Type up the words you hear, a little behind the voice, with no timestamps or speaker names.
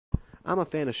I'm a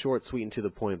fan of short, sweet, and to the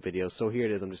point videos, so here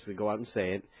it is. I'm just going to go out and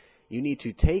say it. You need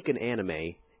to take an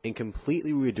anime and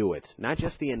completely redo it. Not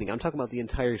just the ending. I'm talking about the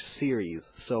entire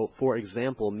series. So, for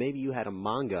example, maybe you had a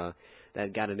manga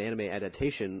that got an anime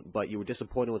adaptation, but you were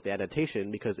disappointed with the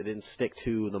adaptation because it didn't stick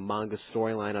to the manga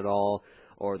storyline at all,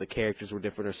 or the characters were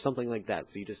different, or something like that.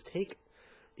 So you just take,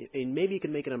 and maybe you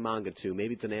can make it a manga too.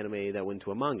 Maybe it's an anime that went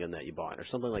to a manga that you bought, or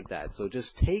something like that. So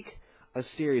just take a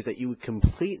series that you would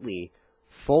completely,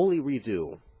 fully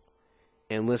redo,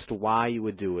 and list why you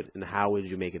would do it and how would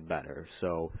you make it better.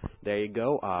 So there you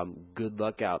go. Good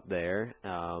luck out there.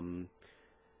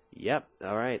 Yep.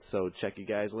 All right. So check you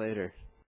guys later.